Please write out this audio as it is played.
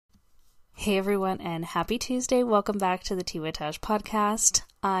Hey everyone, and happy Tuesday. Welcome back to the Tea with Tash podcast.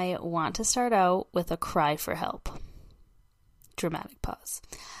 I want to start out with a cry for help. Dramatic pause.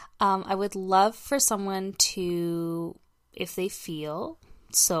 I would love for someone to, if they feel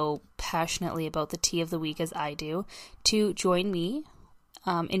so passionately about the tea of the week as I do, to join me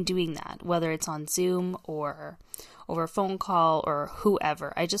in doing that, whether it's on Zoom or over a phone call or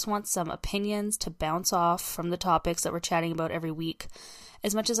whoever. I just want some opinions to bounce off from the topics that we're chatting about every week.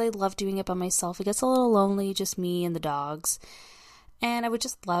 As much as I love doing it by myself, it gets a little lonely, just me and the dogs. And I would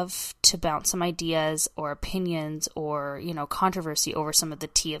just love to bounce some ideas or opinions or, controversy over some of the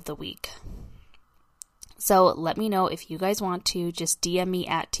tea of the week. So let me know if you guys want to. Just DM me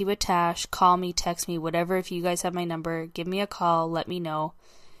at Tea with Tash, call me, text me, whatever. If you guys have my number, give me a call, let me know.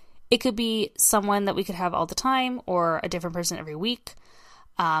 It could be someone that we could have all the time or a different person every week.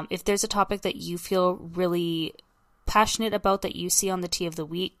 If there's a topic that you feel really passionate about that you see on the tea of the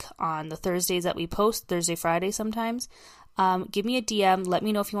week on the Thursdays that we post, Thursday, Friday sometimes, give me a DM. Let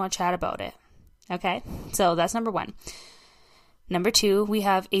me know if you want to chat about it. Okay, so that's number one. Number two, we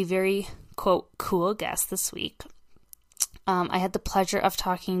have a very, quote, cool guest this week. I had the pleasure of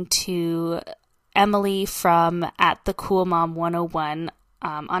talking to Emily from @thecoolmom101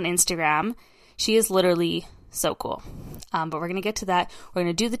 on Instagram. She is literally so cool. But we're going to get to that. We're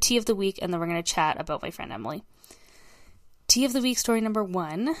going to do the tea of the week, and then we're going to chat about my friend Emily. Tea of the week story number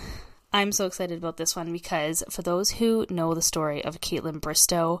one. I'm so excited about this one because for those who know the story of Kaitlyn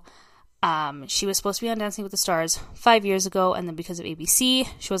Bristowe, she was supposed to be on Dancing with the Stars 5 years ago, and then because of ABC,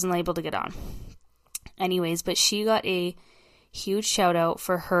 she wasn't able to get on. Anyways, but she got a huge shout out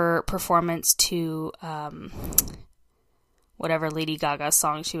for her performance to whatever Lady Gaga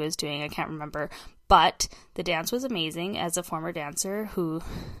song she was doing. I can't remember. But the dance was amazing. As a former dancer who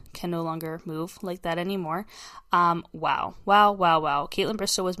can no longer move like that anymore. Wow. Kaitlyn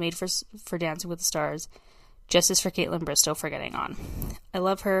Bristowe was made for Dancing with the Stars. Justice for Kaitlyn Bristowe for getting on. I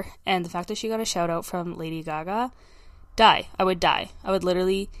love her. And the fact that she got a shout out from Lady Gaga, I would die. I would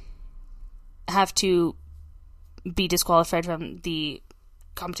literally have to be disqualified from the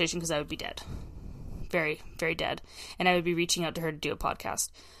competition because I would be dead. Very, very dead. And I would be reaching out to her to do a podcast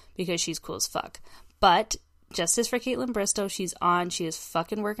because she's cool as fuck. But justice for Kaitlyn Bristowe, she's on. She is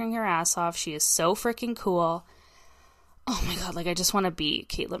fucking working her ass off. She is so freaking cool. Oh my god, I just want to be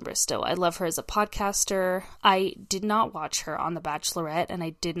Kaitlyn Bristowe. I love her as a podcaster. I did not watch her on The Bachelorette, and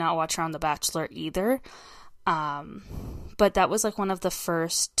I did not watch her on The Bachelor either. But that was one of the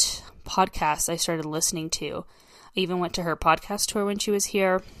first podcasts I started listening to. I even went to her podcast tour when she was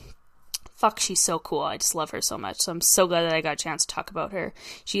here. Fuck, she's so cool. I just love her so much. So I'm so glad that I got a chance to talk about her.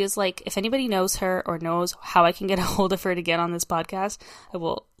 She is if anybody knows her or knows how I can get a hold of her to get on this podcast, I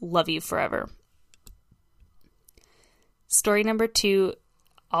will love you forever. Story number two,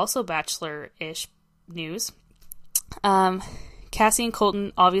 also Bachelor-ish news. Cassie and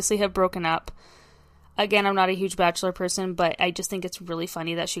Colton obviously have broken up. Again, I'm not a huge Bachelor person, but I just think it's really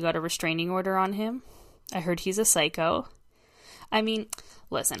funny that she got a restraining order on him. I heard he's a psycho. I mean,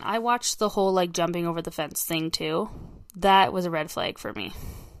 listen, I watched the whole jumping over the fence thing too. That was a red flag for me.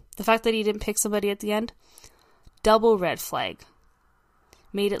 The fact that he didn't pick somebody at the end, double red flag.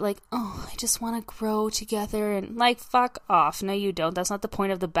 Made it I just want to grow together and fuck off. No, you don't. That's not the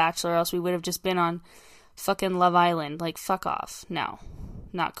point of The Bachelor, else we would have just been on fucking Love Island. Fuck off. No,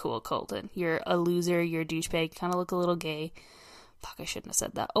 not cool, Colton. You're a loser. You're a douchebag. Kind of look a little gay. Fuck, I shouldn't have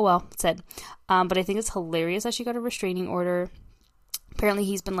said that. Oh well, said. But I think it's hilarious that she got a restraining order. Apparently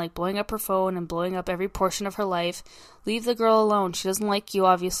he's been blowing up her phone and blowing up every portion of her life. Leave the girl alone. She doesn't like you,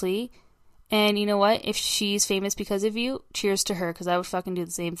 obviously. And you know what? If she's famous because of you, cheers to her, because I would fucking do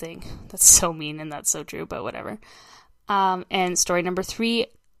the same thing. That's so mean and that's so true, but whatever. And story number three,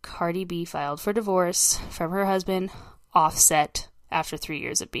 Cardi B filed for divorce from her husband, Offset, after 3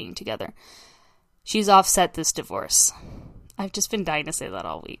 years of being together. She's offset this divorce. I've just been dying to say that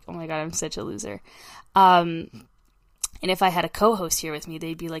all week. Oh my god, I'm such a loser. And if I had a co-host here with me,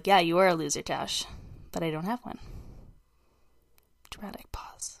 they'd be like, yeah, you are a loser, Tash. But I don't have one. Dramatic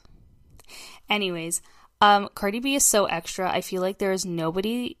pause. Anyways, Cardi B is so extra. I feel like there is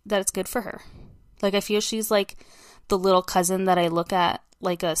nobody that's good for her. I feel she's the little cousin that I look at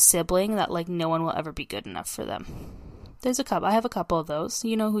like a sibling that no one will ever be good enough for them. There's a couple. I have a couple of those.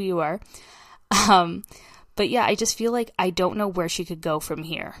 You know who you are. But yeah, I just feel I don't know where she could go from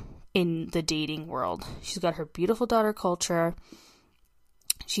here in the dating world. She's got her beautiful daughter Culture.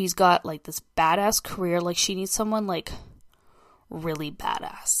 She's got this badass career. She needs someone really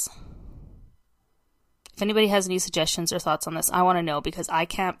badass. If anybody has any suggestions or thoughts on this, I want to know, because I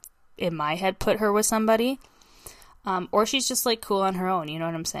can't in my head put her with somebody. Or she's just cool on her own, you know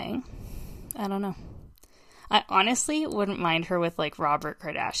what I'm saying? I don't know. I honestly wouldn't mind her with, like, Robert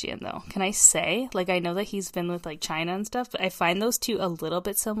Kardashian, though. Can I say? Like, I know that he's been with, like, China and stuff, but I find those two a little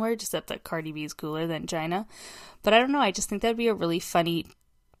bit similar, just that Cardi B is cooler than China. But I don't know, I just think that'd be a really funny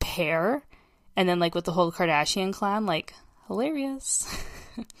pair. And then, like, with the whole Kardashian clan, like, hilarious.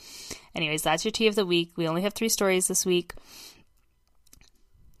 Anyways, that's your tea of the week. We only have 3 stories this week.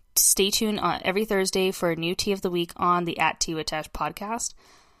 Stay tuned on every Thursday for a new tea of the week on the @Tea with Tash podcast.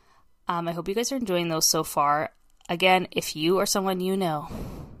 I hope you guys are enjoying those so far. Again, if you or someone you know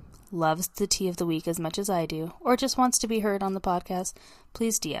loves the tea of the week as much as I do, or just wants to be heard on the podcast,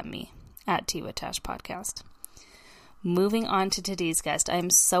 please DM me @Tea with Tash podcast. Moving on to today's guest, I'm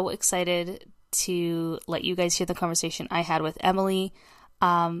so excited to let you guys hear the conversation I had with Emily.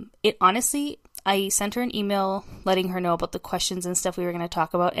 I sent her an email letting her know about the questions and stuff we were going to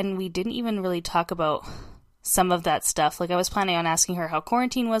talk about, and we didn't even really talk about some of that stuff. Like, I was planning on asking her how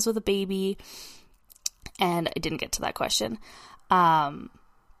quarantine was with a baby, and I didn't get to that question.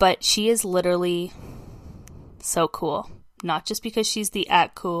 But she is literally so cool. Not just because she's the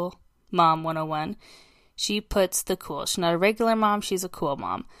 @cool mom 101. She puts the cool. She's not a regular mom, she's a cool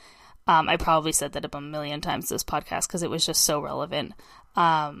mom. I probably said that about a million times this podcast because it was just so relevant.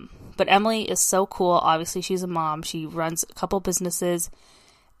 But Emily is so cool. Obviously, she's a mom. She runs a couple businesses.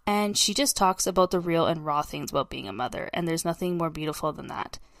 And she just talks about the real and raw things about being a mother. And there's nothing more beautiful than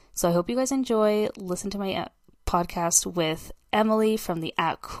that. So I hope you guys enjoy. Listen to my podcast with Emily from the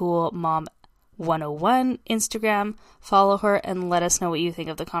 @CoolMom101 Instagram. Follow her and let us know what you think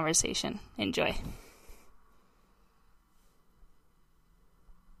of the conversation. Enjoy.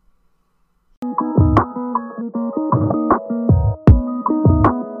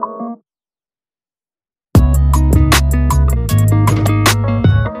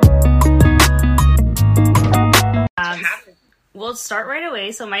 We'll start right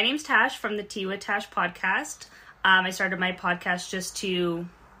away. So my name's Tash from the Tea with Tash podcast. I started my podcast just to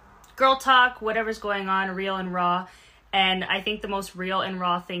girl talk, whatever's going on, real and raw. And I think the most real and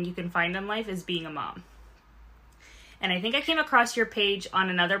raw thing you can find in life is being a mom. And I think I came across your page on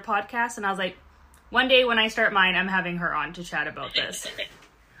another podcast, and I was like, one day when I start mine, I'm having her on to chat about this.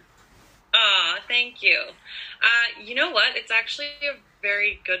 Aw, thank you. You know what? It's actually a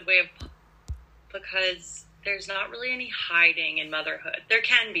very good way of, because there's not really any hiding in motherhood. There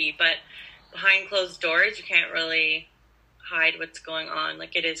can be, but behind closed doors, you can't really hide what's going on.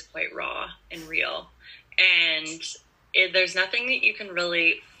 Like, it is quite raw and real. And there's nothing that you can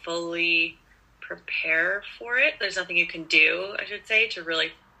really fully prepare for it. There's nothing you can do, I should say, to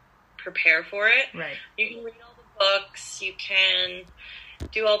really prepare for it. Right. You can read all the books. You can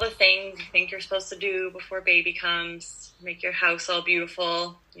do all the things you think you're supposed to do before baby comes. Make your house all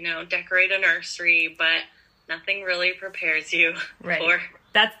beautiful, decorate a nursery, but nothing really prepares you for...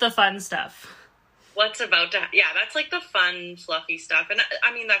 That's the fun stuff. What's about to... Yeah, that's like the fun, fluffy stuff. And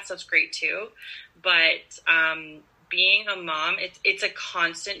I mean, that stuff's great too. But being a mom, it's a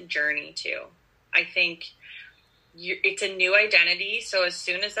constant journey too. I think it's a new identity. So as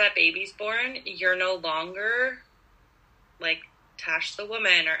soon as that baby's born, you're no longer like Tash the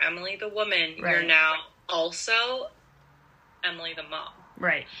woman or Emily the woman. Right. You're now also Emily the mom.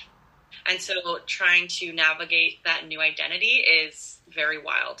 Right. And so trying to navigate that new identity is very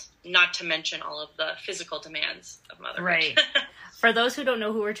wild, not to mention all of the physical demands of motherhood. Right. For those who don't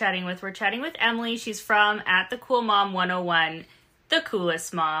know who we're chatting with Emily. She's from @thecoolmom101, the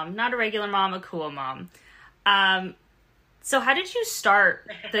coolest mom, not a regular mom, a cool mom. So how did you start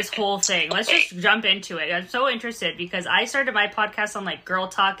this whole thing? Let's just jump into it. I'm so interested because I started my podcast on like girl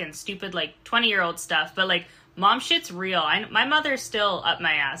talk and stupid like 20-year-old stuff, but like mom shit's real. My mother's still up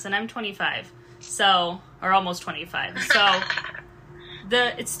my ass, and I'm 25, or almost 25. So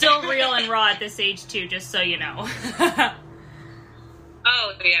it's still real and raw at this age too, just so you know.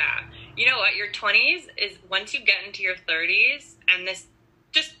 Oh yeah, you know what? Your 20s is once you get into your 30s, and this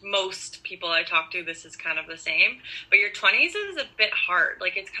just most people I talk to, this is kind of the same. But your 20s is a bit hard.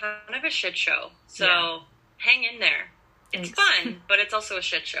 Like it's kind of a shit show. So hang in there. It's fun, but it's also a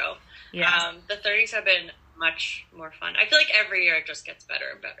shit show. Yeah. The 30s have been much more fun. I feel like every year it just gets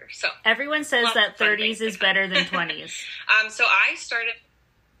better and better. So everyone says that 30s is better than 20s. So I started.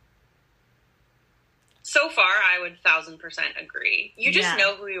 So far, I would 1,000% agree. You just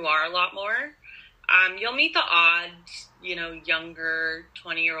know who you are a lot more. You'll meet the odd, younger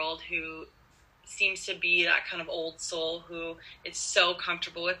 20-year-old who seems to be that kind of old soul who is so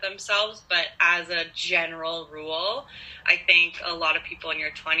comfortable with themselves. But as a general rule, I think a lot of people in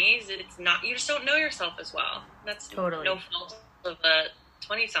your 20s, it's not, you just don't know yourself as well. That's totally no fault of the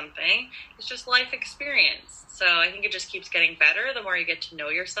 20-something. It's just life experience. So I think it just keeps getting better the more you get to know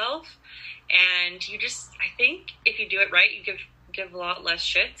yourself. And you just, I think if you do it right, you give a lot less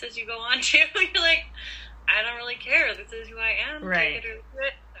shits as you go on too. You're like, I don't really care. This is who I am. Right. Take it or leave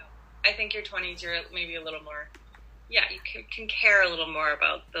it. So I think your 20s, you're maybe a little more, yeah, you can care a little more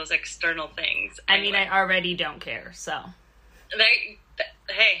about those external things. I mean, I already don't care, so. Hey,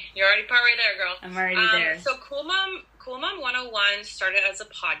 you're already partway there, girl. I'm already there. So Cool Mom 101 started as a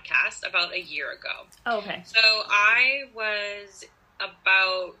podcast about a year ago. Oh, okay. So I was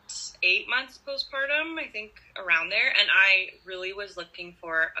about 8 months postpartum, I think, around there, and I really was looking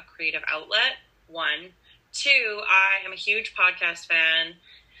for a creative outlet, one. Two, I am a huge podcast fan,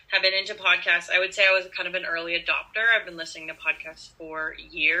 have been into podcasts. I would say I was kind of an early adopter. I've been listening to podcasts for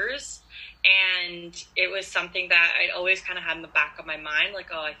years, and it was something that I'd always kind of had in the back of my mind, like,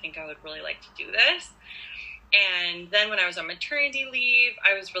 oh, I think I would really like to do this. And then when I was on maternity leave,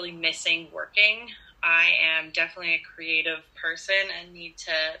 I was really missing working. I am definitely a creative person and need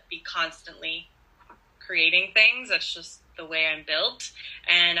to be constantly creating things. That's just the way I'm built.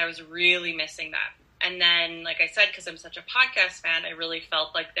 And I was really missing that. And then, like I said, because I'm such a podcast fan, I really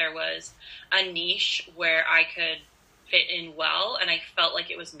felt like there was a niche where I could fit in well, and I felt like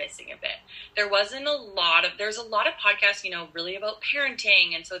it was missing a bit. There's a lot of podcasts, really about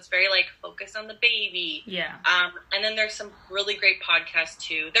parenting, and so it's very, like, focused on the baby. Yeah. And then there's some really great podcasts,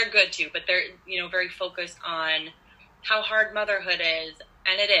 too. They're good, too, but they're, very focused on how hard motherhood is,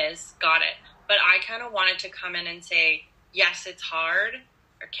 and it is, got it. But I kind of wanted to come in and say, yes, it's hard,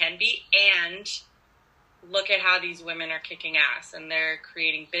 or can be, and look at how these women are kicking ass and they're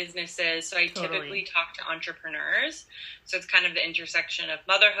creating businesses. So I typically talk to entrepreneurs. So it's kind of the intersection of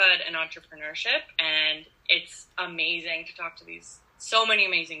motherhood and entrepreneurship. And it's amazing to talk to so many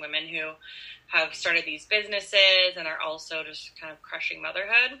amazing women who have started these businesses and are also just kind of crushing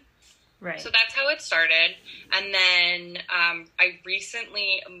motherhood. Right. So that's how it started. And then I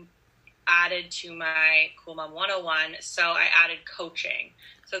recently added to my Cool Mom 101. So I added coaching.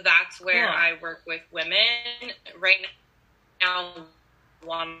 So that's where I work with women right now,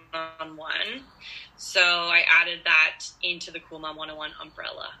 one-on-one. So I added that into the Cool Mom 101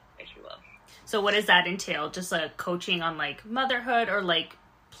 umbrella, if you will. So what does that entail? Just like coaching on like motherhood, or like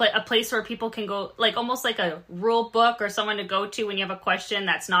a place where people can go, like almost like a rule book or someone to go to when you have a question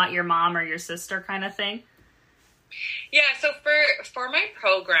that's not your mom or your sister kind of thing? Yeah, so for my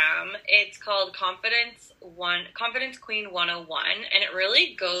program, it's called Confidence Queen 101, and it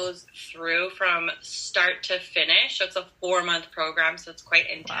really goes through from start to finish. So it's a 4-month program, so it's quite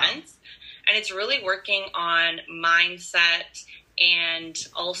intense. Wow. And it's really working on mindset and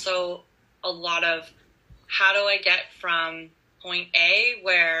also a lot of how do I get from point A,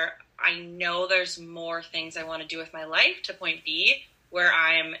 where I know there's more things I want to do with my life, to point B, where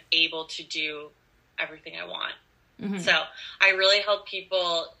I'm able to do everything I want. Mm-hmm. So I really help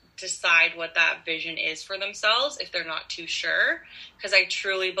people decide what that vision is for themselves if they're not too sure, because I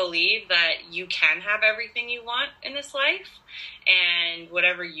truly believe that you can have everything you want in this life, and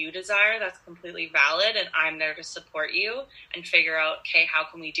whatever you desire, that's completely valid, and I'm there to support you and figure out, okay, how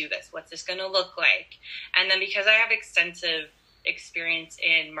can we do this? What's this going to look like? And then because I have extensive experience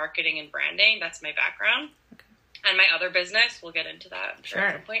in marketing and branding, that's my background. Okay. And my other business, we'll get into that at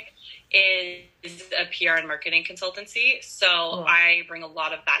some point, is a PR and marketing consultancy. So I bring a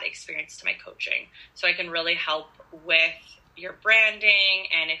lot of that experience to my coaching. So I can really help with your branding,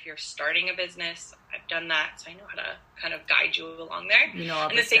 and if you're starting a business, I've done that. So I know how to kind of guide you along there.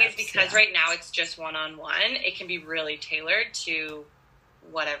 And the thing is, because right now it's just one-on-one, it can be really tailored to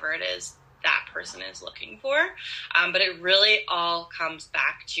whatever it is that person is looking for. But it really all comes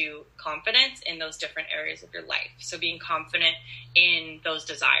back to confidence in those different areas of your life. So being confident in those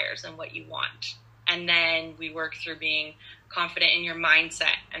desires and what you want. And then we work through being confident in your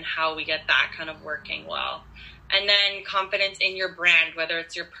mindset and how we get that kind of working well. And then confidence in your brand, whether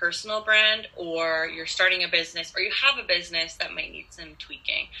it's your personal brand or you're starting a business or you have a business that might need some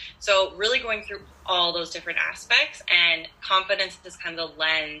tweaking. So really going through all those different aspects, and confidence is kind of the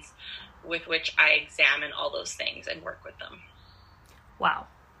lens with which I examine all those things and work with them. Wow.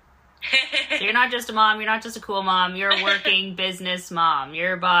 So you're not just a mom, you're not just a cool mom, you're a working business mom,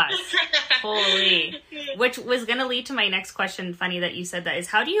 you're a boss. Holy. Which was going to lead to my next question, funny that you said that, is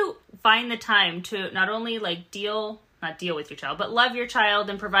how do you find the time to not only like not deal with your child, but love your child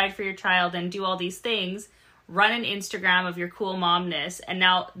and provide for your child and do all these things, run an Instagram of your cool momness, and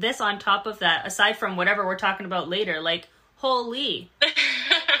now this on top of that, aside from whatever we're talking about later, like, holy,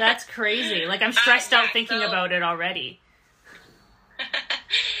 that's crazy. Like, I'm stressed out thinking about it already.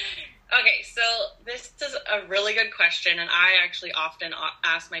 Okay, so this is a really good question, and I actually often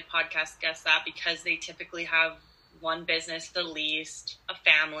ask my podcast guests that because they typically have one business at least, a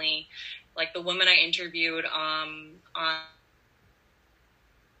family. Like the woman I interviewed on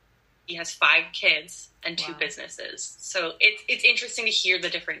he has 5 kids and 2 businesses. So it's interesting to hear the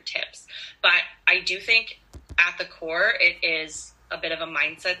different tips. But I do think at the core, it is a bit of a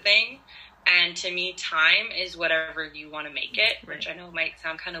mindset thing. And to me, time is whatever you want to make it, which I know might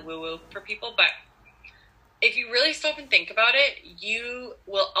sound kind of woo-woo for people. But if you really stop and think about it, you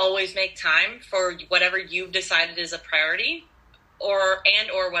will always make time for whatever you've decided is a priority or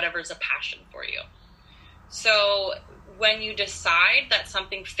whatever is a passion for you. So when you decide that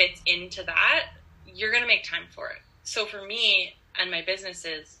something fits into that, you're going to make time for it. So for me and my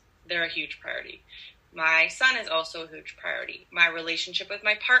businesses, they're a huge priority. My son is also a huge priority. My relationship with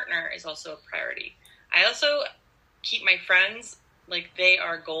my partner is also a priority. I also keep my friends, like they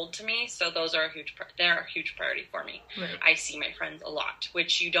are gold to me. So those are they're a huge priority for me. Right. I see my friends a lot,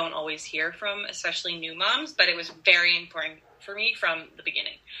 which you don't always hear from, especially new moms, but it was very important for me from the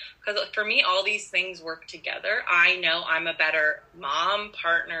beginning. Because for me, all these things work together. I know I'm a better mom,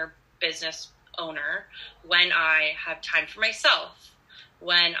 partner, business owner when I have time for myself,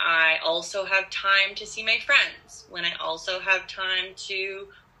 when I also have time to see my friends, when I also have time to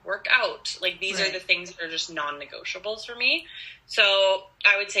work out. Like these are the things that are just non-negotiables for me. So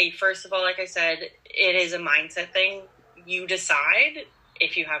I would say, first of all, like I said, it is a mindset thing. You decide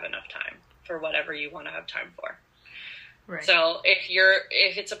if you have enough time for whatever you want to have time for. Right. So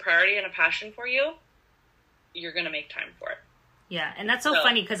if it's a priority and a passion for you, you're going to make time for it. Yeah, and that's so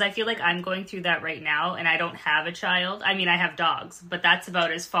funny because I feel like I'm going through that right now, and I don't have a child. I mean, I have dogs, but that's about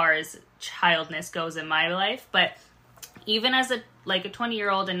as far as childness goes in my life. But even as a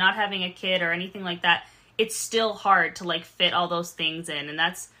 20-year-old and not having a kid or anything like that, it's still hard to fit all those things in, and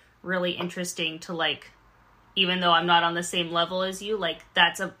that's really interesting to even though I'm not on the same level as you,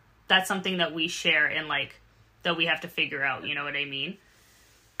 that's something that we share and that we have to figure out. You know what I mean?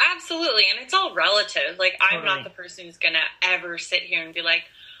 Absolutely. And it's all relative. I'm not the person who's going to ever sit here and be like,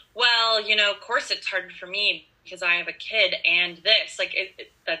 well, of course it's hard for me because I have a kid and this.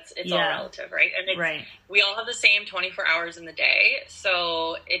 It's all relative, right? And we all have the same 24 hours in the day.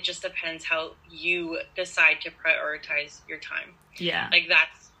 So it just depends how you decide to prioritize your time. Yeah.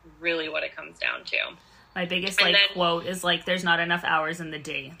 That's really what it comes down to. My biggest quote is there's not enough hours in the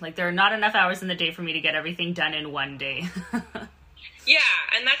day. There are not enough hours in the day for me to get everything done in one day. Yeah,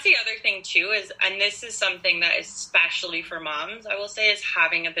 and that's the other thing too and this is something that especially for moms, I will say, is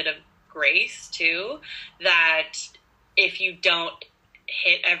having a bit of grace too, that if you don't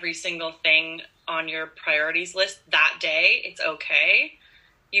hit every single thing on your priorities list that day, it's okay.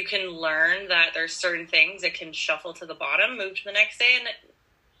 You can learn that there's certain things that can shuffle to the bottom, move to the next day, and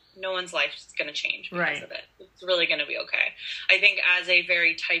no one's life is going to change because of it. It's really going to be okay. I think as a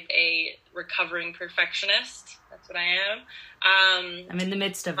very type A recovering perfectionist, that's what I am. I'm in the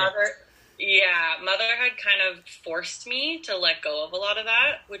midst of it. Yeah, motherhood kind of forced me to let go of a lot of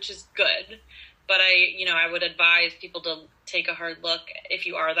that, which is good. But I would advise people to take a hard look if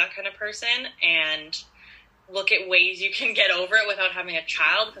you are that kind of person and look at ways you can get over it without having a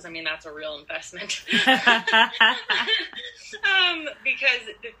child, because that's a real investment. Because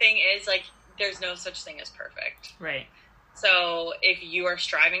the thing is, there's no such thing as perfect. Right. So if you are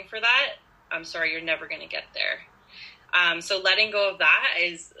striving for that, I'm sorry, you're never going to get there. So letting go of that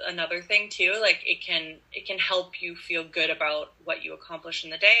is another thing too. It can help you feel good about what you accomplish in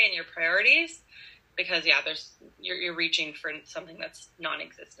the day and your priorities. Because you're reaching for something that's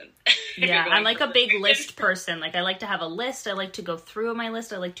non-existent. Yeah, I'm a big list person. I like to have a list. I like to go through my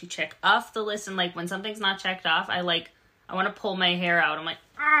list. I like to check off the list. And when something's not checked off, I want to pull my hair out. I'm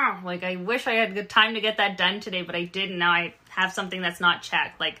I wish I had good time to get that done today, but I didn't. Now I have something that's not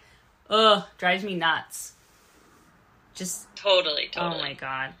checked. Drives me nuts. Just totally. Oh my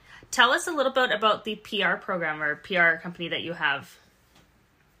God. Tell us a little bit about the PR program or PR company that you have.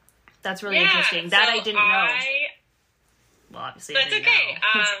 That's really interesting. That I didn't know. Well, obviously that's okay.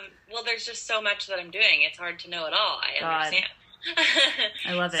 Well, there's just so much that I'm doing. It's hard to know it all. I understand.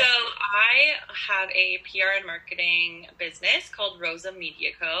 I love it. So I have a PR and marketing business called Rosa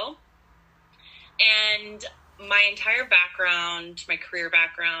Media Co. And my entire background, my career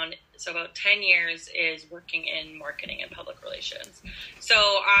background, so about 10 years is working in marketing and public relations. So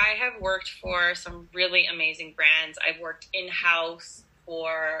I have worked for some really amazing brands. I've worked in-house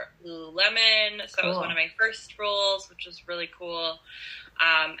for Lululemon. So that was one of my first roles, which was really cool.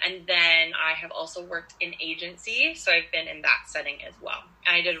 And then I have also worked in agency, so I've been in that setting as well.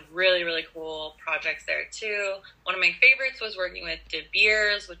 And I did really, really cool projects there too. One of my favorites was working with De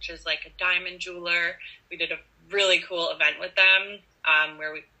Beers, which is like a diamond jeweler. We did a really cool event with them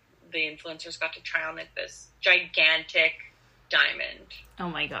where the influencers got to try on like this gigantic diamond. Oh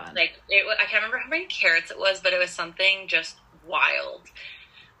my God. Like I can't remember how many carats it was, but it was something just wild.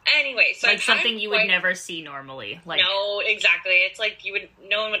 Anyway, so like something you would never see normally. Like, no, exactly. It's like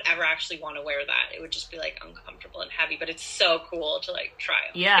no one would ever actually want to wear that. It would just be like uncomfortable and heavy, but it's so cool to like try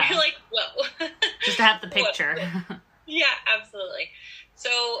on. Yeah. You're like, whoa. Just to have the picture. Yeah, absolutely.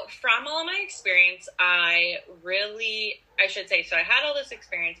 So from all my experience, I had all this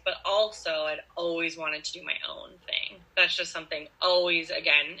experience, but also I'd always wanted to do my own thing. That's just something always,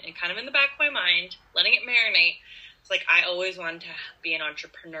 again, and kind of in the back of my mind, letting it marinate. It's like I always wanted to be an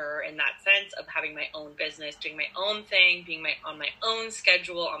entrepreneur in that sense of having my own business, doing my own thing, being on my own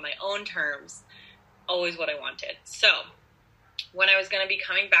schedule, on my own terms. Always what I wanted. So when I was going to be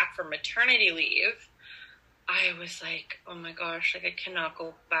coming back from maternity leave, I was like, oh my gosh, like I cannot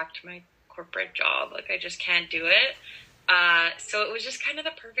go back to my corporate job. Like I just can't do it. So it was just kind of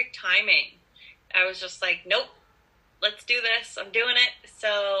the perfect timing. I was just like, nope. Let's do this. I'm doing it. So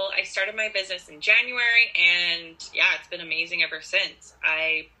I started my business in January, and yeah, it's been amazing ever since.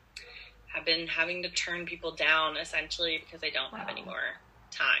 I have been having to turn people down essentially because I don't have any more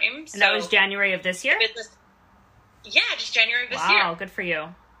time. And that was January of this year? Yeah, just January of this year. Wow, good for you.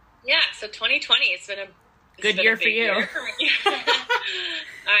 Yeah, so 2020, it's been a good year for you. Year for me.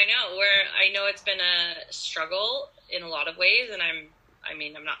 I know it's been a struggle in a lot of ways, and I'm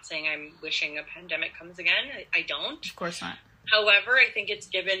not saying I'm wishing a pandemic comes again. I don't. Of course not. However, I think it's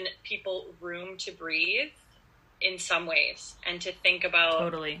given people room to breathe in some ways and to think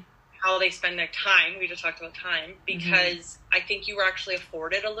about how they spend their time. We just talked about time because I think you were actually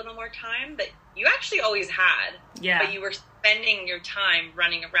afforded a little more time that you actually always had. Yeah. But you were spending your time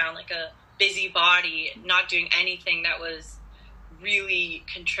running around like a busybody, not doing anything that was really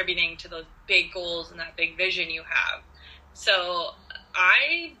contributing to those big goals and that big vision you have. So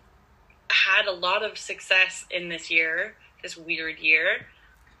I had a lot of success in this weird year,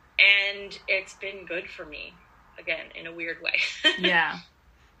 and it's been good for me, again, in a weird way. Yeah.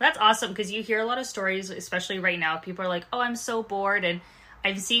 That's awesome, because you hear a lot of stories, especially right now. People are like, oh, I'm so bored, and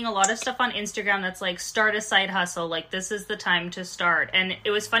I'm seeing a lot of stuff on Instagram that's like, start a side hustle, like, this is the time to start. And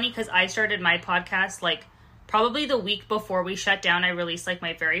it was funny, because I started my podcast, like, probably the week before we shut down. I released, like,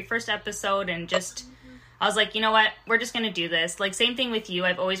 my very first episode, and just... I was like, you know what? We're just going to do this. Like, same thing with you.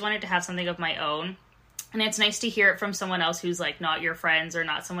 I've always wanted to have something of my own. And it's nice to hear it from someone else who's, like, not your friends or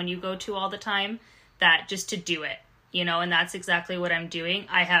not someone you go to all the time, that just to do it, you know? And that's exactly what I'm doing.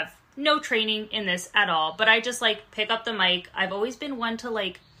 I have no training in this at all, but I just, like, pick up the mic. I've always been one to,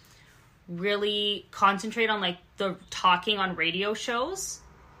 like, really concentrate on, like, the talking on radio shows.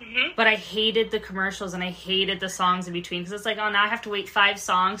 Mm-hmm. But I hated the commercials and I hated the songs in between, because it's like, oh, now I have to wait 5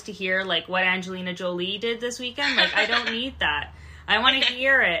 songs to hear like what Angelina Jolie did this weekend. Like, I don't need that. I want to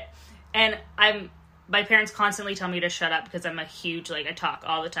hear it. And my parents constantly tell me to shut up because I'm a huge, like, I talk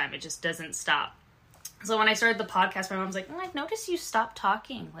all the time. It just doesn't stop. So when I started the podcast, my mom's like, I've noticed you stop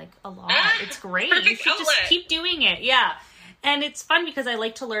talking like a lot. It's great. You should just keep doing it. Yeah. And it's fun because I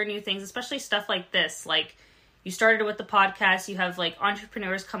like to learn new things, especially stuff like this. Like, you started with the podcast, you have, like,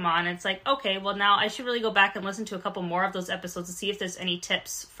 entrepreneurs come on, and it's like, okay, well, now I should really go back and listen to a couple more of those episodes to see if there's any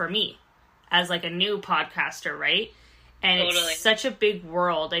tips for me as, like, a new podcaster, right? And It's such a big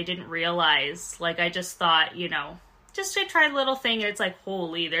world, I didn't realize. Like, I just thought, you know, just to try a little thing, and it's like,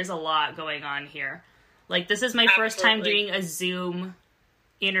 holy, there's a lot going on here. Like, this is my first time doing a Zoom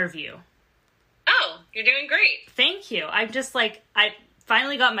interview. Oh, you're doing great. Thank you. I'm just, like, I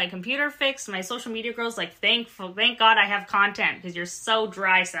finally got my computer fixed. My social media girl's like, thank God I have content, because you're so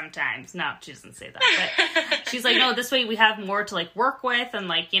dry sometimes. No, she doesn't say that. But she's like, no, this way we have more to, like, work with, and,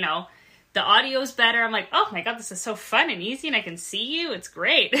 like, you know, the audio's better. I'm like, oh my God, this is so fun and easy, and I can see you. It's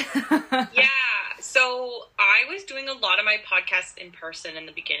great. Yeah. So I was doing a lot of my podcasts in person in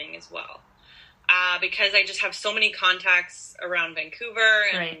the beginning as well. Because I just have so many contacts around Vancouver,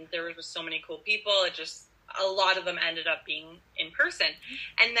 and there were just so many cool people. A lot of them ended up being in person.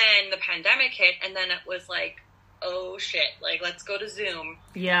 And then the pandemic hit, and then it was like, oh shit, like, let's go to Zoom.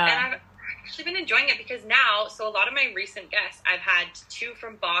 Yeah. And I've actually been enjoying it, because now, so a lot of my recent guests, I've had 2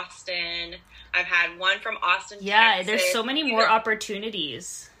 from Boston, I've had 1 from Austin, Texas. There's so many more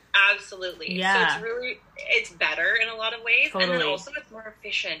opportunities. Absolutely. Yeah. So it's better in a lot of ways. Totally. And then also it's more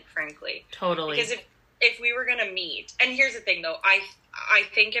efficient, frankly. Totally. Because if we were going to meet, and here's the thing though, I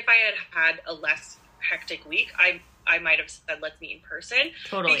think if I had a less hectic week, I I might have said, let's meet in person.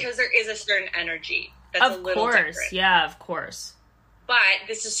 Totally. Because there is a certain energy that's a little different. Yeah, of course. But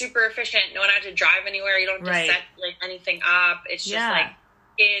this is super efficient. No one had to drive anywhere. You don't have to set like anything up. It's just like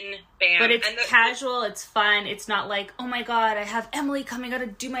in, bam. But it's casual. It's fun. It's not like, oh my God, I have Emily coming. I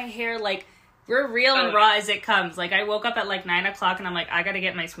gotta do my hair. Like, we're real and raw as it comes. Like, I woke up at like 9 o'clock and I'm like, I gotta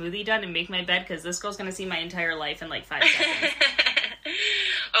get my smoothie done and make my bed because this girl's gonna see my entire life in like 5 seconds.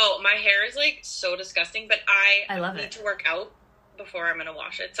 Oh, my hair is like so disgusting, but I love need to work out before I'm gonna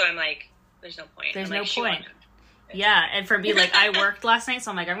wash it. So I'm like, there's no point. There's no point. Yeah, and for me, like, I worked last night,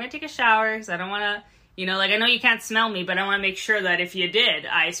 so I'm like, I'm gonna take a shower because I don't want to, you know, like, I know you can't smell me, but I want to make sure that if you did,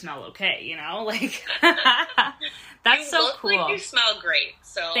 I smell okay, you know? Like, that's so cool. Like you smell great,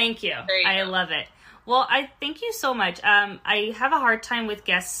 so. Thank you. I love it. Well, I thank you so much. I have a hard time with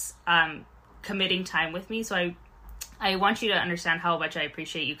guests committing time with me, so I want you to understand how much I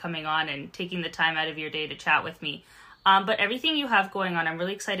appreciate you coming on and taking the time out of your day to chat with me. But everything you have going on, I'm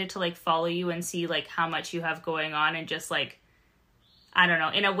really excited to, like, follow you and see, like, how much you have going on and just, like, I don't know,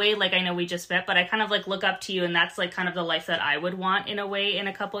 in a way, like, I know we just met, but I kind of, like, look up to you, and that's, like, kind of the life that I would want, in a way, in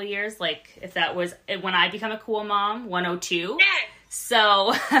a couple of years. Like, if that was, when I become a cool mom, 102. Yes.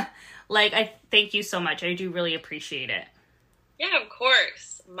 So, like, I thank you so much. I do really appreciate it. Yeah, of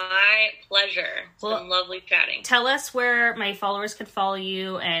course. My pleasure. It's been lovely chatting. Tell us where my followers can follow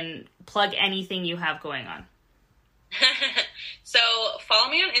you and plug anything you have going on. So follow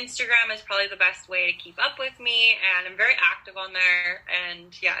me on Instagram is probably the best way to keep up with me, and I'm very active on there,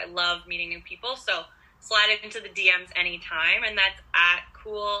 and yeah, I love meeting new people, so slide into the DMs anytime, and that's at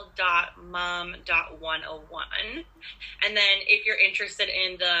cool.mom.101. And then if you're interested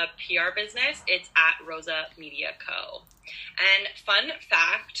in the PR business, it's at Rosa Media Co. And fun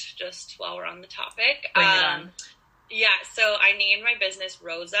fact, just while we're on the topic, bring it on. Yeah, so I named my business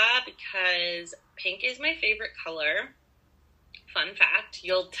Rosa because pink is my favorite color. Fun fact.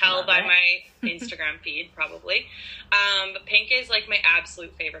 You'll tell by my Instagram feed, probably. But pink is, like, my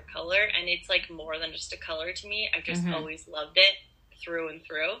absolute favorite color, and it's, like, more than just a color to me. I've just always loved it through and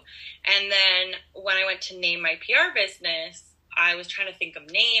through. And then when I went to name my PR business, I was trying to think of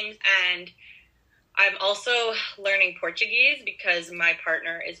names, and I'm also learning Portuguese because my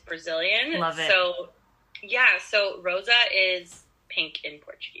partner is Brazilian. Love it. So, yeah, so Rosa is pink in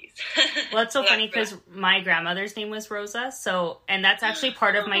Portuguese. Well, that's so funny because my grandmother's name was Rosa, so, and that's actually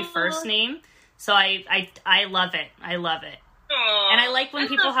part of my first name, so I love it. I love it. Aww, and I like when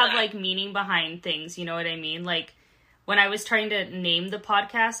people have, like, meaning behind things, you know what I mean? Like, when I was trying to name the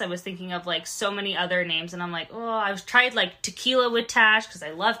podcast, I was thinking of, like, so many other names, and I'm like, oh, I've tried, like, Tequila with Tash, because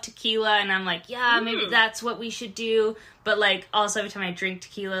I love tequila, and I'm like, yeah, maybe that's what we should do, but, like, also every time I drink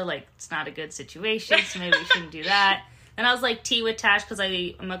tequila, like, it's not a good situation, so maybe we shouldn't do that. And I was like, tea with Tash, because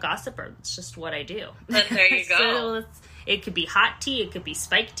I'm a gossiper. It's just what I do. But there you go. So it could be hot tea, it could be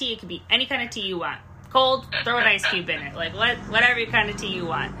spiked tea, it could be any kind of tea you want. Cold, throw an ice cube in it. Like, whatever kind of tea you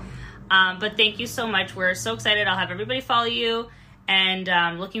want. But thank you so much. We're so excited. I'll have everybody follow you.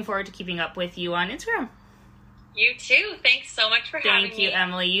 And looking forward to keeping up with you on Instagram. You too. Thanks so much for having me. Thank you,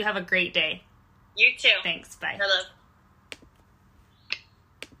 Emily. You have a great day. You too. Thanks. Bye. Hello.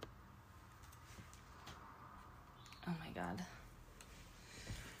 Oh my God.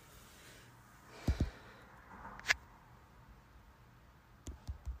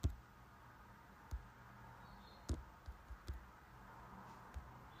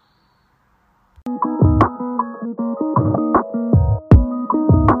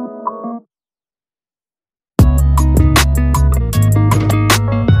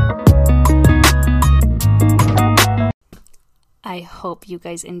 I hope you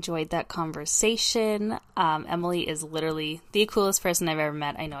guys enjoyed that conversation. Emily is literally the coolest person I've ever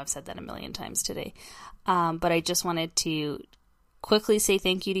met. I know I've said that a million times today. But I just wanted to quickly say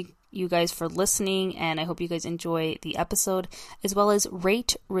thank you to you guys for listening, and I hope you guys enjoy the episode, as well as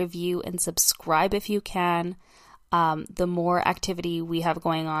rate, review, and subscribe if you can. The more activity we have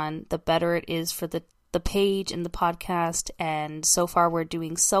going on, the better it is for the page and the podcast, and so far we're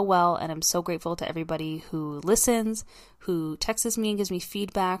doing so well, and I'm so grateful to everybody who listens, who texts me and gives me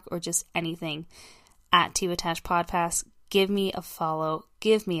feedback, or just anything. At Tea with Tash Podcast, give me a follow,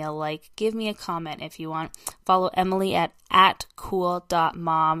 give me a like, give me a comment if you want. Follow Emily at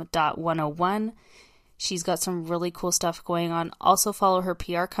cool.mom.101. She's got some really cool stuff going on. Also follow her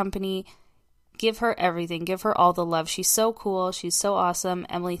PR company. Give her everything. Give her all the love. She's so cool. She's so awesome.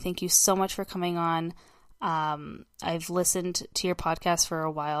 Emily, thank you so much for coming on. I've listened to your podcast for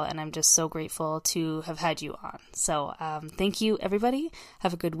a while, and I'm just so grateful to have had you on. So thank you, everybody.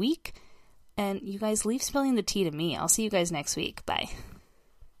 Have a good week. And you guys leave spilling the tea to me. I'll see you guys next week. Bye.